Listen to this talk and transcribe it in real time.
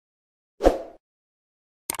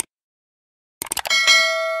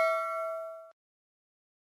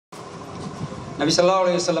நபி ஸல்லல்லாஹு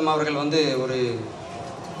அலைஹி வஸல்லம் அவர்கள்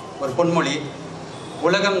ஒரு பொன்மொழி,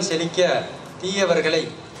 உலகம் செழிக்க தீயவர்களை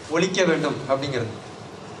ஒழிக்க வேண்டும் அப்படிங்கிறது.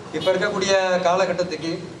 இப்போ இருக்கக்கூடிய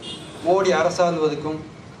காலகட்டத்துக்கு மோடி அரசாளுவதற்கும்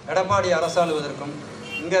எடப்பாடி அரசாளுவதற்கும்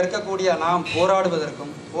இங்கே இருக்கக்கூடிய நாம்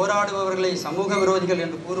போராடுவதற்கும் போராடுபவர்களை சமூக விரோதிகள்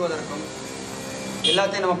என்று கூறுவதற்கும்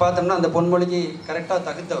எல்லாத்தையும் நம்ம பார்த்தோம்னா அந்த பொன்மொழிக்கு கரெக்டாக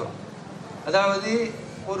தகுத்த வரும். அதாவது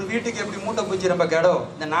ஒரு வீட்டுக்கு எப்படி மூட்டை பூச்சி ரொம்ப கடம்,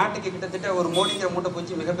 இந்த நாட்டுக்கு கிட்டத்தட்ட ஒரு மோடிங்கிற மூட்டை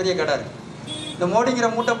பூச்சி மிகப்பெரிய கடை இருக்குது. இந்த மோடிங்கிற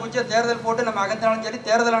மூட்டை பூச்சியை தேர்தல் போட்டு நம்ம அகத்தினாலும் சரி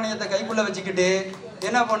தேர்தல் ஆணையத்தை கைக்குள்ளே வச்சுக்கிட்டு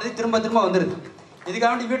என்ன பண்ணுறது, திரும்ப திரும்ப வந்துடுது.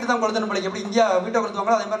 இதுக்காண்டி வீட்டு தான் கொளுத்தணும் பழகி, எப்படி இந்தியா வீட்டை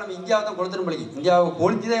கொளுத்துவாங்களோ அதே மாதிரி நம்ம இந்தியாவை தான் கொளுத்தணும் பழகி, இந்தியாவை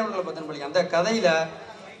கொளுத்தி தான் இவர்களை பத்தணும் பழகி. அந்த கதையில்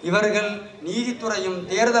இவர்கள் நீதித்துறையும்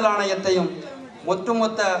தேர்தல் ஆணையத்தையும்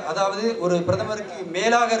மொத்த அதாவது ஒரு பிரதமருக்கு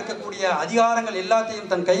மேலாக இருக்கக்கூடிய அதிகாரங்கள்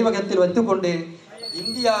எல்லாத்தையும் தன் கைவகத்தில் வைத்துக்கொண்டு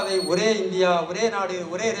இந்தியாவை ஒரே இந்தியா, ஒரே நாடு,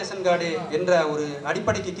 ஒரே ரேஷன் கார்டு என்ற ஒரு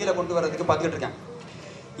அடிப்படைக்கு கீழே கொண்டு வர்றதுக்கு பார்த்துக்கிட்டு இருக்காங்க.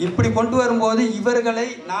 இப்படி கொண்டு வரும்போது இவர்களை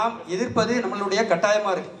நாம் எதிர்ப்பது நம்மளுடைய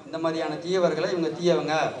கட்டாயமாக இருக்குது. இந்த மாதிரியான தீயவர்களை இவங்க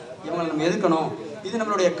தீயவங்க, இவங்களை நம்ம எதிர்க்கணும், இது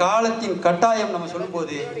நம்மளுடைய காலத்தின் கட்டாயம். நம்ம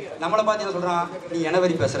சொல்லும்போது நம்மளை பார்த்து என்ன சொல்கிறான், நீ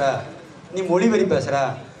இனவரி பேசுகிற, நீ மொழிவரி பேசுகிற.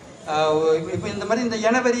 இப்போ இந்த மாதிரி இந்த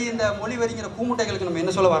இனவரி இந்த மொழிவரிங்கிற கூமுட்டைகளுக்கு நம்ம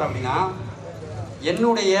என்ன சொல்ல வரோம் அப்படின்னா,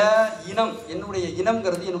 என்னுடைய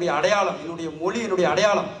இனம்ங்கிறது என்னுடைய அடையாளம், என்னுடைய மொழி என்னுடைய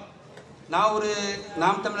அடையாளம். நான் ஒரு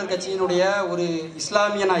நாம் தமிழர் கட்சியினுடைய ஒரு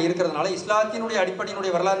இஸ்லாமியனாக இருக்கிறதுனால இஸ்லாத்தினுடைய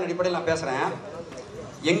அடிப்படையினுடைய வரலாறு அடிப்படையில் நான் பேசுகிறேன்.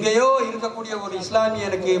 எங்கேயோ இருக்கக்கூடிய ஒரு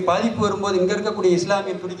இஸ்லாமியனுக்கு பாதிப்பு வரும்போது இங்கே இருக்கக்கூடிய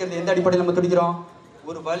இஸ்லாமியன் துடிக்கிறது எந்த அடிப்படையில் நம்ம துடிக்கிறோம்?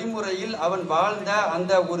 ஒரு வழிமுறையில் அவன் வாழ்ந்த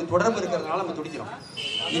அந்த ஒரு தொடர்பு இருக்கிறதுனால நம்ம துடிக்கிறோம்.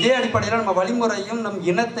 இதே அடிப்படையில் நம்ம வழிமுறையும் நம்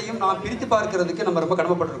இனத்தையும் நாம் பிரித்து பார்க்கறதுக்கு நம்ம ரொம்ப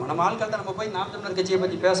கடமைப்பட்டிருக்கோம். நம்ம ஆட்கள் தான் நம்ம போய் நாம் தமிழர் கட்சியை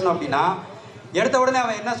பற்றி பேசணும் அப்படின்னா எடுத்த உடனே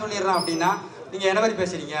அவன் என்ன சொல்லிடுறான் அப்படின்னா, நீங்கள் என்ன மாதிரி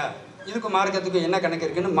பேசுகிறீங்க, இதுக்கு மார்க்கத்துக்கு என்ன கணக்கு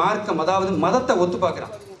இருக்குன்னு மார்க்கம் அதாவது மதத்தை ஒத்து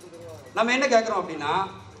பார்க்குறான். நம்ம என்ன கேட்குறோம் அப்படின்னா,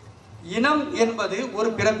 இனம் என்பது ஒரு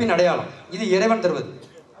பிறப்பின் அடையாளம், இது இறைவன் தருவது.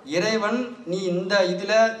 இறைவன் நீ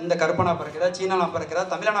இந்த கருப்பனா பிறக்கிற, சீனானா பிறக்கிற,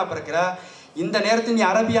 தமிழனா பிறக்கிற, இந்த நேரத்தில் நீ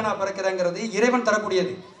அரபியானா பிறக்கிறங்கிறது இறைவன்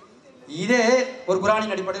தரக்கூடியது. இதே ஒரு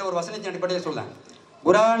குரானின் அடிப்படையில் ஒரு வசனத்தின் அடிப்படையில் சொல்றேன்.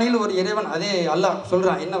 குரானில் ஒரு இறைவன் அதே அல்லாஹ்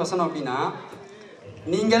சொல்றான். என்ன வசனம் அப்படின்னா,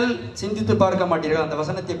 நீங்கள் சிந்தித்து பார்க்க மாட்டீர்கள், அந்த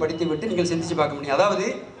வசனத்தை படித்து விட்டு நீங்கள் சிந்திச்சு பார்க்க முடியும். அதாவது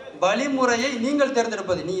வழிமுறையை நீங்கள்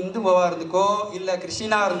தேர்ந்தெடுப்பது. நீ இந்துவாக இருந்துக்கோ, இல்லை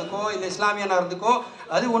கிறிஸ்டினாக இருந்துக்கோ, இல்லை இஸ்லாமியனாக இருந்துக்கோ,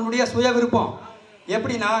 அது உன்னுடைய சுய விருப்பம்.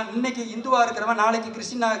 எப்படின்னா, இன்னைக்கு இந்துவாக இருக்கிறவன் நாளைக்கு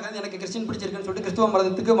கிறிஸ்டினாக இருக்கிறது எனக்கு கிறிஸ்டின் பிடிச்சிருக்குன்னு சொல்லிட்டு கிறிஸ்துவ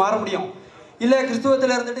மதத்துக்கு மாற முடியும். இல்லை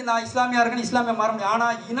கிறிஸ்துவத்தில் இருந்துட்டு நான் இஸ்லாமியாக இருக்கேன்னு இஸ்லாமியா மாற முடியும்.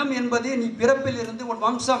 ஆனால் இனம் என்பது நீ பிறப்பில் இருந்து உன்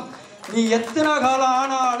வம்சம், நீ எத்தனை காலம்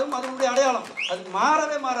ஆனாலும் அதனுடைய அடையாளம், அது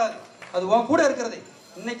மாறவே மாறாது, அது உன் கூட இருக்கிறது.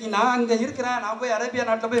 இன்னைக்கு நான் அங்கே இருக்கிறேன், நான் போய் அரேபியா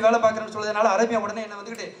நாட்டில் போய் வேலை பார்க்குறேன்னு சொல்றதுனால அரேபியா உடனே என்ன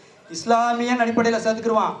வந்துக்கிட்டு இஸ்லாமியன் அடிப்படையில்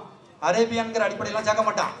சேர்த்துக்கிடுவான், அரேபியான்கிற அடிப்படையெல்லாம் சேர்க்க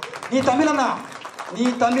மாட்டான். நீ தமிழனா,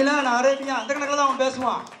 நான் அரேபியா, அந்த கணக்கில் தான் அவன்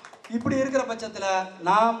பேசுவான். இப்படி இருக்கிற பட்சத்தில்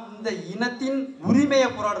நாம் இந்த இனத்தின் உரிமையை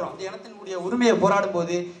போராடுறோம். இந்த இனத்தினுடைய உரிமையை போராடும்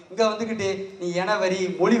போது இங்கே வந்துக்கிட்டு நீ இன வரி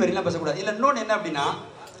மொழி வரிலாம் பேசக்கூடாது. இல்லை இன்னொன்று என்ன அப்படின்னா,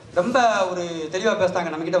 ரொம்ப ஒரு தெளிவாக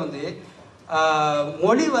பேசுகிறாங்க நம்மக்கிட்ட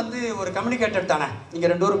மொழி ஒரு கம்யூனிகேட்டட் தானே,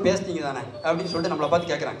 நீங்கள் ரெண்டு பேரும் பேசுனீங்க தானே அப்படின்னு சொல்லிட்டு நம்மளை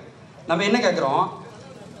பார்த்து கேட்குறாங்க. நம்ம என்ன கேட்குறோம்,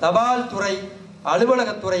 தபால் துறை,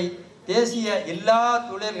 அலுவலகத்துறை, தேசிய எல்லா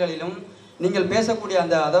தொழில்களிலும் நீங்கள் பேசக்கூடிய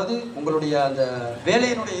அதாவது உங்களுடைய அந்த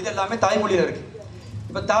வேலையினுடைய இது எல்லாமே தாய்மொழியில் இருக்குது.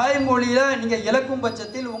 இப்போ தாய்மொழியில் நீங்கள் இழக்கும்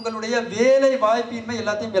பட்சத்தில் உங்களுடைய வேலை வாய்ப்பின்மை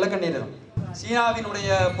எல்லாத்தையும் இழக்க நேரிடும். சீனாவினுடைய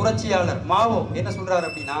புரட்சியாளர் மாவோ என்ன சொல்கிறார்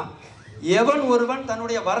அப்படின்னா, எவன் ஒருவன்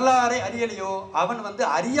தன்னுடைய வரலாறை அறியலையோ அவன்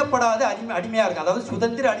அறியப்படாத அடிமையாக இருக்கான், அதாவது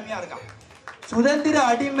சுதந்திர அடிமையாக இருக்கான். சுதந்திர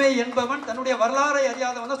அடிமை என்பவன் தன்னுடைய வரலாறை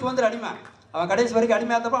அறியாதவன் தான் சுதந்திர அடிமை. அவன் கடைசி வரைக்கும்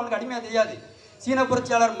அடிமையாத்தப்போ அவனுக்கு அடிமையாக தெரியாது. சீன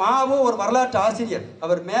புரட்சியாளர் மாவோ ஒரு வரலாற்று ஆசிரியர்.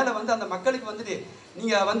 அவர் மேலே அந்த மக்களுக்கு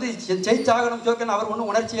நீங்கள் ஜெயிச்சாகணும் ஜோக்கன்னு அவர் ஒன்றும்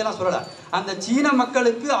உணர்ச்சியெல்லாம் சொல்லலை. அந்த சீன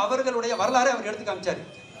மக்களுக்கு அவர்களுடைய வரலாறை அவர் எடுத்து காமிச்சார்.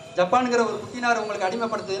 ஜப்பானுங்கிற ஒரு குட்டினார் உங்களுக்கு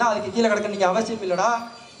அடிமைப்படுத்துதுன்னா அதுக்கு கீழே கிடக்க நீங்கள் அவசியம் இல்லைடா,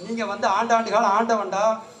 நீங்கள் ஆண்டாண்டு காலம் ஆண்டவன்டா,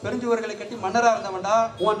 பெருஞ்சுவர்களை கட்டி மன்னராக இருந்தவன்டா,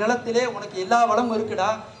 உன் நிலத்திலே உனக்கு எல்லா வளமும் இருக்குடா,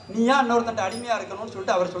 நீ ஏன் இன்னொருத்தன்ட்ட அடிமையாக இருக்கணும்னு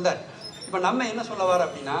சொல்லிட்டு அவர் சொல்றார். இப்போ நம்ம என்ன சொல்ல வர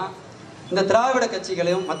அப்படின்னா, இந்த திராவிட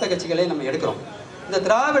கட்சிகளையும் மற்ற கட்சிகளையும் நம்ம எடுக்கிறோம். இந்த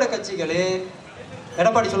திராவிட கட்சிகளே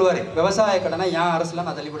எடப்பாடி சொல்லுவார், விவசாய கடனை என் அரசுல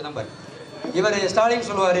நான் தள்ளிவிட்டு தான் பாரு. இவர் ஸ்டாலின்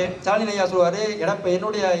ஐயா சொல்லுவார்,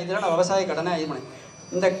 என்னுடைய இதில் நான் விவசாய கடனை இது பண்ணேன்.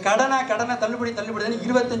 இந்த கடனை தள்ளுபடின்னு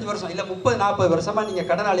 25 வருஷம் இல்லை 30-40 வருஷமாக நீங்கள்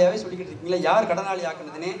கடனாளியாகவே சொல்லிக்கிட்டு இருக்கீங்களா? யார் கடனாளி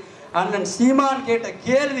ஆக்குனதுன்னு அண்ணன் சீமான் கேட்ட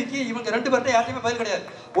கேள்விக்கு இவங்க ரெண்டு பேர்ட்ட யார்ட்டையுமே பதில் கிடையாது.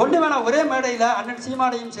 ஒன்று வேணா ஒரே மேடையில் அண்ணன்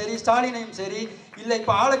சீமானையும் சரி ஸ்டாலினையும் சரி இல்லை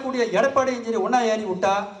இப்போ ஆளக்கூடிய எடப்பாடியும் சரி ஒன்றா ஏறி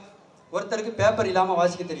விட்டா, ஒருத்தருக்கு பேப்பர் இல்லாமல்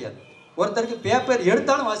வாசிக்க தெரியாது, ஒருத்தருக்கு பேப்பர்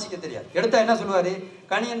எடுத்தாலும் வாசிக்க தெரியாது. எடுத்தா என்ன சொல்லுவார்,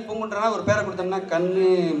 கணியன் பூங்குன்றனா ஒரு பேரை கொடுத்தோம்னா கண்ணு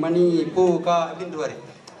மணி பூ கா அப்படின்றவாரு.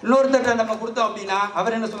 இன்னொருத்தர் நம்ம கொடுத்தோம் அப்படின்னா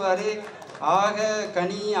அவர் என்ன சொல்லுவார், ஆக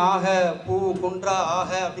கனி ஆக பூ குன்றா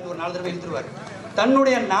ஆக அப்படின்னு ஒரு 4 தடவை இழுத்துருவார்.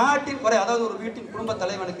 தன்னுடைய நாட்டின் குறை, அதாவது ஒரு வீட்டின் குடும்ப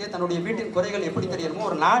தலைவனுக்கு தன்னுடைய வீட்டின் குறைகள் எப்படி தெரியணுமோ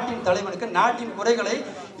ஒரு நாட்டின் தலைவனுக்கு நாட்டின் குறைகளை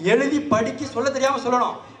எழுதி படிக்க சொல்ல தெரியாமல்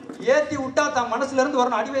சொல்லணும். ஏற்றி விட்டா தன் மனசுல இருந்து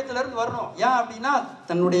வரணும், அடிவயத்துல இருந்து வரணும். ஏன் அப்படின்னா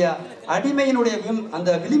தன்னுடைய அடிமையினுடைய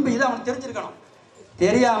அந்த விளிம்பு இதை அவனுக்கு தெரிஞ்சிருக்கணும்.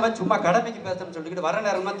 தெரியாம சும்மா கடமைக்கு பேசணும்னு சொல்லிக்கிட்டு வர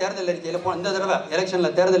நேரமா தேர்தல் அறிக்கையில் இந்த தடவை எலெக்ஷன்ல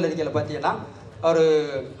தேர்தல் அறிக்கையில் பார்த்தீங்கன்னா அவர்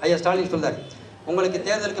ஐயா ஸ்டாலின் சொல்றாரு, உங்களுக்கு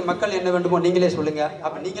தேர்தலுக்கு மக்கள் என்ன வேண்டுமோ நீங்களே சொல்லுங்க.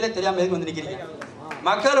 அப்ப நீங்களே தெரியாம எதுக்கு வந்து நிக்கிறீங்க?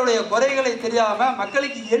 மக்களுடைய குறைகளை தெரியாம,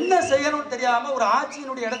 மக்களுக்கு என்ன செய்யணும்னு தெரியாம ஒரு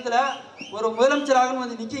ஆட்சியினுடைய இடத்துல ஒரு முதலமைச்சராகனு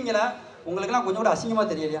வந்து நிக்கீங்களா? உங்களுக்குலாம் கொஞ்சம் கூட அசிங்கமா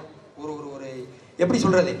தெரியலையா? ஒரு ஒரு ஒரு எப்படி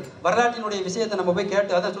சொல்றது, வரலாற்றினுடைய விஷயத்தை நம்ம போய்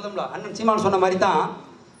கேட்டு அதான் சொல்லணும்ல. அண்ணன் சீமான் சொன்ன மாதிரி தான்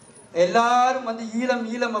எல்லாரும் வந்து ஈழம்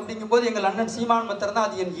ஈழம் அப்படிங்கும்போது எங்கள் அண்ணன் சீமான் மத்தர் தான்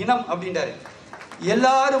அது என் இனம் அப்படின்றாரு.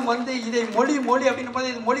 எல்லாரும் வந்து இதை மொழி மொழி அப்படின்னும் போது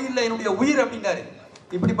இது மொழி இல்லை என்னுடைய உயிர் அப்படின்றாரு.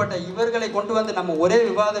 இப்படிப்பட்ட இவர்களை கொண்டு வந்து நம்ம ஒரே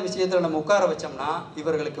விவாத விஷயத்துல நம்ம உட்கார வச்சோம்னா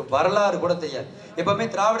இவர்களுக்கு வரலாறு கூட தெரியாது. எப்பவுமே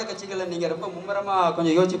திராவிட கட்சிகளை நீங்க ரொம்ப மும்முரமா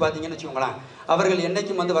கொஞ்சம் யோசிச்சு பார்த்தீங்கன்னு வச்சுக்கோங்களேன், அவர்கள்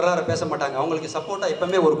என்னைக்கும் வந்து வரலாறு பேச மாட்டாங்க. அவங்களுக்கு சப்போர்ட்டா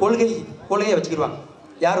எப்பவுமே ஒரு கொள்கையை வச்சுக்கிடுவாங்க.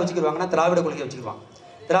 யார் வச்சுக்கிடுவாங்கன்னா திராவிட கொள்கையை வச்சுக்கிடுவாங்க.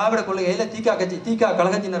 திராவிட கொள்கையில தீகா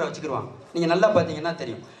கழகத்தினரை வச்சுக்கிடுவாங்க. நீங்க நல்லா பார்த்தீங்கன்னா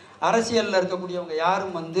தெரியும். அரசியலில் இருக்கக்கூடியவங்க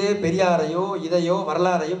யாரும் வந்து பெரியாரையோ இதையோ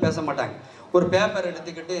வரலாறையோ பேச மாட்டாங்க. ஒரு பேப்பர்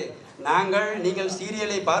எடுத்துக்கிட்டு நீங்கள்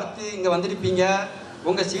சீரியலை பார்த்து இங்கே வந்திருப்பீங்க,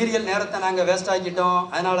 உங்கள் சீரியல் நேரத்தை நாங்கள் வேஸ்ட் ஆக்கிட்டோம்,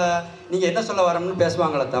 அதனால் நீங்கள் என்ன சொல்ல வரோம்னு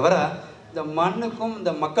பேசுவாங்களே தவிர இந்த மண்ணுக்கும்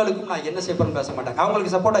இந்த மக்களுக்கும் நான் என்ன செய்யப்படுன்னு பேச மாட்டாங்க.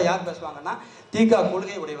 அவங்களுக்கு சப்போர்ட்டாக யார் பேசுவாங்கன்னா தீகா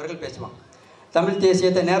கொள்கை உடையவர்கள் பேசுவாங்க. தமிழ்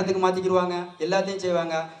தேசியத்தை நேரத்துக்கு மாற்றிக்கிடுவாங்க, எல்லாத்தையும்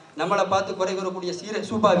செய்வாங்க. நம்மளை பார்த்து குறை கூறக்கூடிய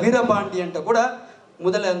சூப்பா வீரபாண்டியன்ட்ட கூட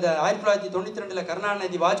முதல்ல அந்த 1992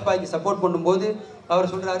 கருணாநிதி வாஜ்பாய்க்கு சப்போர்ட் பண்ணும்போது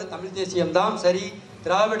அவர் சொல்றாரு தமிழ் தேசியம் தான் சரி,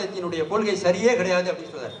 திராவிடத்தினுடைய கொள்கை சரியே கிடையாது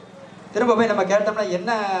அப்படின்னு சொல்றாரு. திரும்ப போய் நம்ம கேட்டோம்னா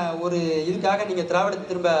என்ன ஒரு இதுக்காக நீங்க திராவிடத்தை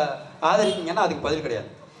திரும்ப ஆதரிக்கீங்கன்னா அதுக்கு பதில் கிடையாது.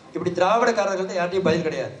 இப்படி திராவிடக்காரர்கள்ட்ட யார்ட்டையும் பதில்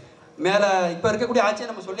கிடையாது. மேல இப்ப இருக்கக்கூடிய ஆட்சியை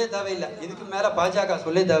நம்ம சொல்லே தேவையில்லை, இதுக்கு மேல பாஜக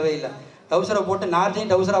சொல்லே தேவையில்லை. டவுசரை போட்டு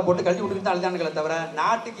நாட்டையும் டவுசரா போட்டு கழட்டி விட்டுக்கிட்டு தான் அழுதானுங்களே தவிர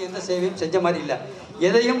நாட்டுக்கு எந்த சேவையும் செஞ்ச மாதிரி இல்லை.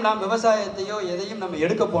 எதையும் நாம் விவசாயத்தையோ எதையும் நம்ம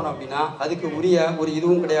எடுக்க போனோம் அப்படின்னா அதுக்கு உரிய ஒரு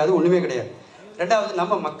இதுவும் கிடையாது, ஒண்ணுமே கிடையாது. ரெண்டாவது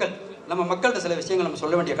நம்ம மக்கள்கிட்ட சில விஷயங்கள் நம்ம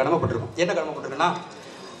சொல்ல வேண்டிய கடமைப்பட்டிருக்கோம். என்ன கடமைப்பட்டிருக்குன்னா,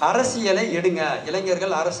 அரசியலை எடுங்க,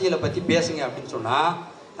 இளைஞர்கள் அரசியலை பற்றி பேசுங்க அப்படின்னு சொன்னால்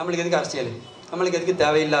நம்மளுக்கு எதுக்கு அரசியல், நம்மளுக்கு எதுக்கு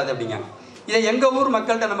தேவையில்லாது அப்படிங்க. இதை எங்கள் ஊர்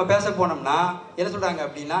மக்கள்கிட்ட நம்ம பேச போனோம்னா என்ன சொல்கிறாங்க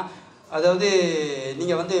அப்படின்னா, அதாவது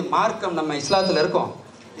நீங்கள் வந்து மார்க்கம் நம்ம இஸ்லாத்தில் இருக்கோம்,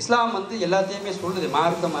 இஸ்லாம் வந்து எல்லாத்தையுமே சொல்லுது,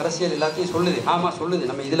 மார்க்கம் அரசியல் எல்லாத்தையும் சொல்லுது. ஆமாம் சொல்லுது,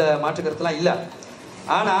 நம்ம இதில் மாற்றுக்கிறதுலாம் இல்லை.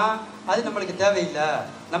 ஆனால் அது நம்மளுக்கு தேவையில்லை.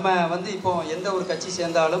 நம்ம வந்து இப்போ எந்த ஒரு கட்சி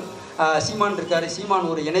சேர்ந்தாலும் சீமான் இருக்காரு, சீமான்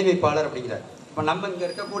ஒரு இணை வைப்பாளர் அப்படிங்கிறார். இப்போ நம்ம இங்கே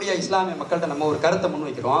இருக்கக்கூடிய இஸ்லாமிய மக்கள்கிட்ட நம்ம ஒரு கருத்தை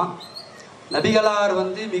முன்வைக்கிறோம். நபிகளார்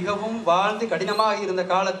வந்து மிகவும் வாழ்ந்து கடினமாக இருந்த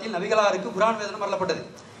காலத்தில் நபிகளாருக்கு குர்ஆன் வேதம் வரப்பட்டது.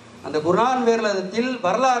 அந்த குர்ஆன் வேதத்தில்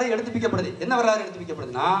வரலாறு எடுத்துப்பிக்கப்படுது. என்ன வரலாறு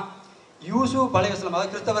எடுத்துப்பிக்கப்படுதுன்னா, யூசுப் அலைஹிஸ்ஸலாம்,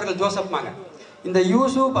 அதாவது கிறிஸ்தவர்கள் ஜோசப்மாங்க, இந்த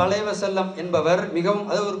யூசுப் அலைஹிஸ்ஸலாம் என்பவர் மிகவும்,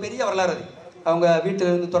 அது ஒரு பெரிய வரலாறு. அது அவங்க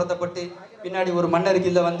வீட்டிலிருந்து துரத்தப்பட்டு பின்னாடி ஒரு மன்னர்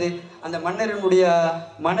கீழே வந்து அந்த மன்னரினுடைய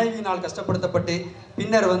மனைவியினால் கஷ்டப்படுத்தப்பட்டு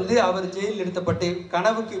பின்னர் வந்து அவர் ஜெயிலில் நிறுத்தப்பட்டு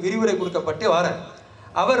கனவுக்கு விரிவுரை கொடுக்கப்பட்டு வாரார்.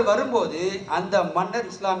 அவர் வரும்போது அந்த மன்னர்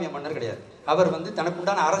இஸ்லாமிய மன்னர் கிடையாது. அவர் வந்து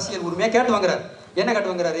தனக்குண்டான அரசியல் உரிமையை கேட்டு வாங்குறாரு. என்ன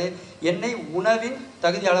கேட்டு வாங்குறாரு? என்னை உணவின்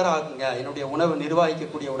தகுதியாளராக ஆக்குங்க, என்னுடைய உணவு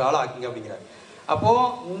நிர்வகிக்கக்கூடிய ஒரு ஆளாக ஆக்குங்க அப்படிங்கிறார்.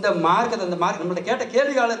 அப்போது இந்த மார்க்கத்தை, அந்த நம்மள்ட்ட கேட்ட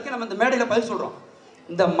கேள்வியாளருக்கு நம்ம இந்த மேடையில் பதில் சொல்கிறோம்.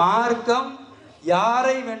 இந்த மார்க்கம்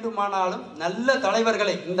யாரை வேண்டுமானாலும் நல்ல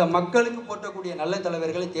தலைவர்களை, இந்த மக்களுக்கு போற்றக்கூடிய நல்ல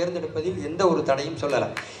தலைவர்களை தேர்ந்தெடுப்பதில் எந்த ஒரு தடையும் சொல்லலை.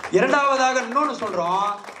 இரண்டாவதாக இன்னொன்று சொல்கிறோம்,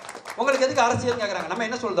 உங்களுக்கு எதுக்கு அரசியல் கேட்குறாங்க. நம்ம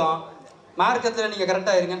என்ன சொல்கிறோம்? மார்க்கத்தில் நீங்கள்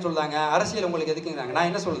கரெக்டாக இருங்கன்னு சொல்கிறாங்க, அரசியல் உங்களுக்கு எதுக்குங்கிறாங்க. நான்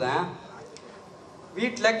என்ன சொல்கிறேன்,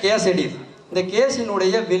 வீட்டில் கேஸ் எரியுது, இந்த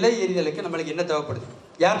கேஸினுடைய விலை எரிதலுக்கு நம்மளுக்கு என்ன தேவைப்படுது?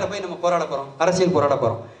 யார்கிட்ட போய் நம்ம போராட போகிறோம்? அரசியல் போராட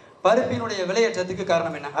போகிறோம். பருப்பினுடைய விலையேற்றத்துக்கு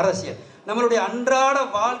காரணம் என்ன? அரசியல். நம்மளுடைய அன்றாட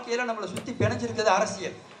வாழ்க்கையில் நம்மளை சுற்றி பிணைஞ்சிருக்கிறது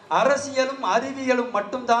அரசியல். அரசியலும் அறிவியலும்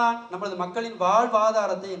மட்டும்தான் நமது மக்களின்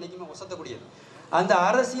வாழ்வாதாரத்தை என்றைக்குமே உசத்தக்கூடியது. அந்த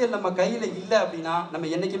அரசியல் நம்ம கையில் இல்லை அப்படின்னா நம்ம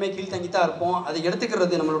என்றைக்குமே கீழ்த்தங்கித்தான் இருப்போம். அதை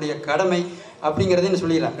எடுத்துக்கிறது நம்மளுடைய கடமை அப்படிங்கிறதையும்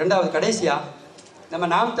சொல்லிடுறேன். ரெண்டாவது, கடைசியாக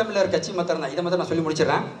நம்ம நாம் தமிழர் கட்சி மாத்திரம் தான், இதை மாத்திரம் நான் சொல்லி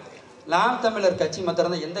முடிச்சிடறேன். நாம் தமிழர் கட்சி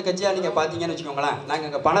மாத்திரம் தான். எந்த கட்சியாக நீங்கள் பார்த்தீங்கன்னு வச்சுக்கோங்களேன், நாங்கள்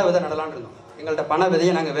இங்கே பண விதை நடலான்னு இருந்தோம். எங்கள்கிட்ட பண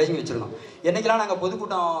விதையை நாங்கள் வேகி வச்சுருந்தோம். என்றைக்கெல்லாம் நாங்கள்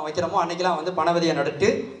பொதுக்கூட்டம் வைக்கிறோமோ அன்றைக்கெல்லாம் வந்து பண விதையை நட்டு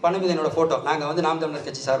பண விதையினோட ஃபோட்டோ நாங்கள் வந்து நாம் தமிழர்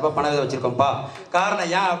கட்சி சார்பாக பண விதை வச்சுருக்கோம்ப்பா.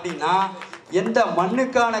 காரணம் ஏன் அப்படின்னா, எந்த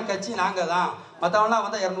மண்ணுக்கான கட்சி நாங்கள் தான். மற்றவங்களாம்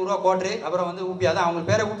வந்து 200 கோட்ரு, அப்புறம் வந்து ஊப்பியா தான், அவங்க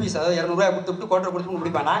பேரை ஊப்பிஸ், அதாவது 200 கொடுத்துட்டு கோட்டரை கொடுத்துட்டு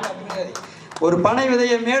முடிப்பாங்க. நாங்கள் அப்படி கிடையாது. ஒரு பனை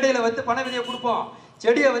விதையை மேடையில் வைத்து பனை விதையை கொடுப்போம்,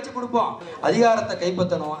 செடியை வச்சு கொடுப்போம். அதிகாரத்தை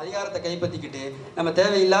கைப்பற்றணும். அதிகாரத்தை கைப்பற்றிக்கிட்டு நம்ம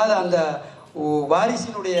தேவையில்லாத அந்த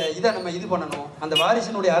வாரிசினுடைய இதை நம்ம இது பண்ணணும், அந்த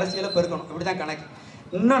வாரிசினுடைய அரசியலை பெருக்கணும். இப்படி தான் கணக்கு.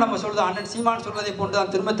 இன்னும் நம்ம சொல்லுதோம், அண்ணன் சீமான் சொல்வதை போன்று தான்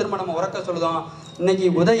திரும்ப திரும்ப நம்ம உறக்க சொல்லுதோம். இன்னைக்கு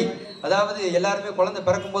உதய், அதாவது எல்லாருமே குழந்தை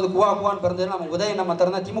பிறக்கும்போது குவா குவான்னு பிறந்தது, நம்ம உதய் நம்ம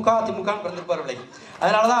திறந்தா திமுகன்னு பிறந்திருப்பார் விலை.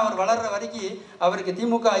 அதனால தான் அவர் வளர்ற வரைக்கும் அவருக்கு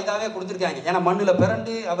திமுக இதாகவே கொடுத்துருக்காங்க. ஏன்னா மண்ணில்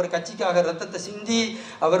பிறண்டு அவர் கட்சிக்காக ரத்தத்தை சிந்தி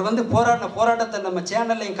அவர் வந்து போராட்டத்தை நம்ம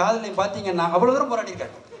சேனல்லையும் காதலையும் பார்த்தீங்கன்னா அவ்வளோ தூரம்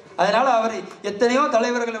போராடியிருக்காரு. அதனால அவர் எத்தனையோ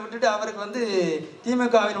தலைவர்களை விட்டுட்டு அவருக்கு வந்து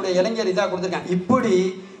திமுகவினுடைய இளைஞர் இதாக கொடுத்துருக்காங்க. இப்படி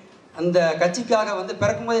அந்த கட்சிக்காக வந்து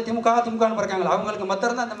பிறக்கும்போதே திமுகன்னு பிறக்காங்களா, அவங்களுக்கு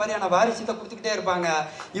மத்திரம் தான் இந்த மாதிரியான வாரிசுத்தை கொடுத்துக்கிட்டே இருப்பாங்க.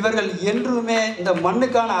 இவர்கள் என்றுமே இந்த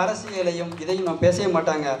மண்ணுக்கான அரசியலையும் இதையும் நம்ம பேசவே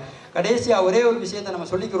மாட்டாங்க. கடைசியாக ஒரே ஒரு விஷயத்தை நம்ம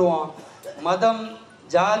சொல்லிக்கிடுவோம். மதம்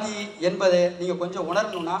ஜாதி என்பதை நீங்கள் கொஞ்சம்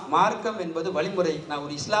உணரணும்னா, மார்க்கம் என்பது வழிமுறை. நான்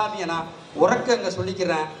ஒரு இஸ்லாமியனா உறக்க இங்கே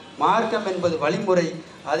சொல்லிக்கிறேன், மார்க்கம் என்பது வழிமுறை.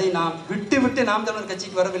 அதை நாம் விட்டு நாம் தமிழர்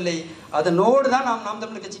கட்சிக்கு வரவில்லை, அதனோடு தான் நாம்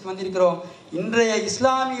தமிழர் கட்சிக்கு வந்திருக்கிறோம். இன்றைய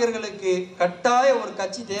இஸ்லாமியர்களுக்கு கட்டாய ஒரு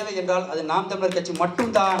கட்சி தேவை என்றால் அது நாம் தமிழர் கட்சி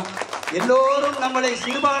மட்டும்தான். எல்லோரும் நம்மளை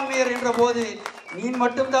சிறுபான்மையர் என்ற போது நீ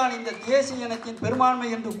மட்டும்தான் இந்த தேசிய இனத்தின் பெரும்பான்மை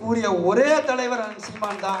என்று கூறிய ஒரே தலைவர்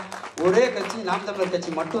சீமான் தான். ஒரே கட்சி நாம் தமிழர்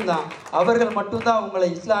கட்சி மட்டும்தான். அவர்கள் மட்டும்தான் உங்களை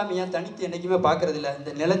இஸ்லாமிய தனித்து என்றைக்குமே பார்க்கறது இல்லை.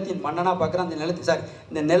 இந்த நிலத்தின் மன்னனாக பார்க்குறான்,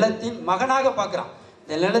 இந்த நிலத்தின் மகனாக பார்க்குறான்,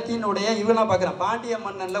 இந்த நிலத்தினுடைய இவனாக பார்க்குறான். பாண்டிய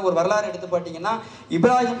மன்னனில் ஒரு வரலாறு எடுத்து பார்த்தீங்கன்னா,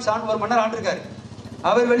 இப்ராஹிம் ஷான் ஒரு மன்னர் ஆண்டிருக்காரு.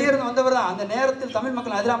 அவர் வெளியிருந்து வந்தவர் தான். அந்த நேரத்தில் தமிழ்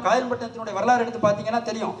மக்கள் அதிலாம் காயல்பட்டினத்தினுடைய வரலாறு எடுத்து பார்த்தீங்கன்னா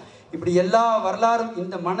தெரியும். இப்படி எல்லா வரலாறும்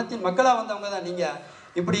இந்த மனத்தின் மக்களாக வந்தவங்க தான் நீங்கள்.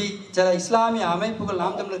 இப்படி சில இஸ்லாமிய அமைப்புகள்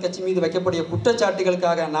நாம் தமிழர் கட்சி மீது வைக்கக்கூடிய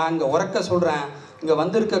குற்றச்சாட்டுகளுக்காக நான் இங்கே உறக்க சொல்கிறேன். இங்கே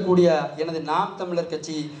வந்திருக்கக்கூடிய எனது நாம் தமிழர்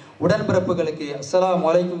கட்சி உடன்பிறப்புகளுக்கு அஸ்ஸலாமு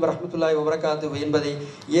அலைக்கும் வரஹ்மத்துல்லாஹி வபரகாத்துஹு என்பதை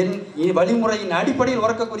என் வழிமுறையின் அடிப்படையில்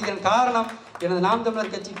உறக்கக்கூடியதன் காரணம், எனது நாம்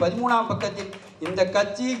தமிழர் கட்சி 13ஆம் பக்கத்தில் இந்த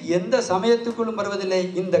கட்சி எந்த சமயத்துக்குள்ளும் வருவதில்லை.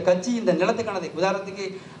 இந்த கட்சி இந்த நிலத்துக்கானது. உதாரணத்துக்கு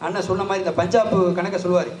அண்ணன் சொன்ன மாதிரி இந்த பஞ்சாப் கணக்கை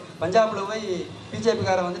சொல்லுவார். பஞ்சாபில் போய்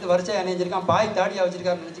பிஜேபிக்காரன் வந்துட்டு வரிசை அணிஞ்சிருக்கான், பாய் தாடியாக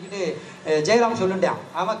வச்சிருக்காருன்னு நினச்சிக்கிட்டு ஜெயராம் சொல்லுட்டான்.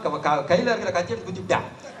 அவன் கையில் இருக்கிற கட்சி எடுத்து குத்திவிட்டான்.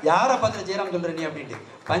 யாரை பார்த்துட்டு ஜெயராம் சொல்கிற நீ அப்படின்ட்டு.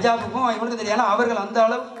 பஞ்சாபுக்கும் இவனுக்கும் தெரியும். ஏன்னா அவர்கள் அந்த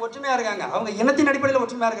அளவுக்கு ஒற்றுமையாக இருக்காங்க. அவங்க இனத்தின் அடிப்படையில்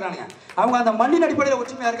ஒற்றுமையாக இருக்கிறாங்க, அவங்க அந்த மண்ணின் அடிப்படையில்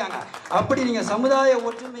ஒற்றுமையாக இருக்காங்க. அப்படி நீங்கள் சமுதாய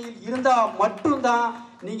ஒற்றுமையில் இருந்தால் மட்டும்தான்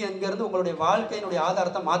நீங்கள் இங்கேருந்து உங்களுடைய வாழ்க்கையினுடைய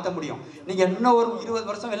ஆதாரத்தை மாற்ற முடியும். நீங்கள் இன்னும் ஒரு 20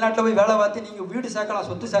 வருஷம் வெளிநாட்டில் போய் வேலை பார்த்து நீங்கள் வீடு சேர்க்கலாம்,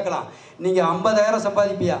 சொத்து சேர்க்கலாம். நீங்கள் 50,000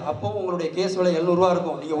 சம்பாதிப்பீங்க, அப்போது உங்களுடைய கேஸ் விலை 700 ரூபா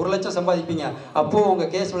இருக்கும். நீங்கள் 1 லட்சம் சம்பாதிப்பீங்க, அப்போது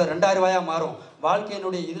உங்கள் கேஸ் விலை 2000 ரூபாயாக மாறும்.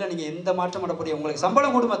 வாழ்க்கையினுடைய இதில் நீங்கள் எந்த மாற்றம் பண்ணக்கூடிய, உங்களுக்கு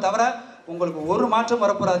சம்பளம் கொடுமை தவிர உங்களுக்கு ஒரு மாற்றம்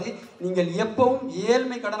வரக்கூடாது. நீங்கள் எப்பவும்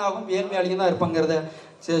ஏழ்மை கடனாகவும் ஏழ்மையாளியும் தான் இருப்பாங்கிறத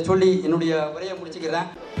சொல்லி என்னுடைய உரையை முடிச்சுக்கிறேன்.